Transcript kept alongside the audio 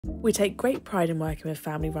We take great pride in working with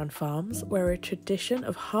family-run farms, where a tradition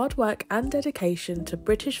of hard work and dedication to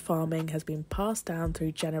British farming has been passed down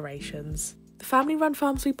through generations. The family-run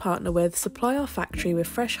farms we partner with supply our factory with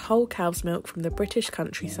fresh whole cow's milk from the British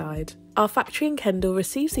countryside. Our factory in Kendal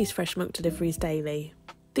receives these fresh milk deliveries daily.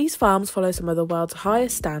 These farms follow some of the world's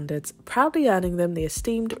highest standards, proudly earning them the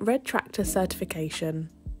esteemed Red Tractor certification.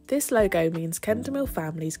 This logo means Kendamil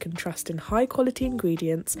families can trust in high-quality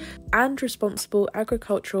ingredients and responsible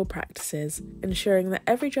agricultural practices, ensuring that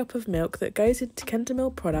every drop of milk that goes into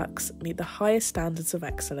Kendamil products meet the highest standards of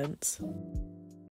excellence.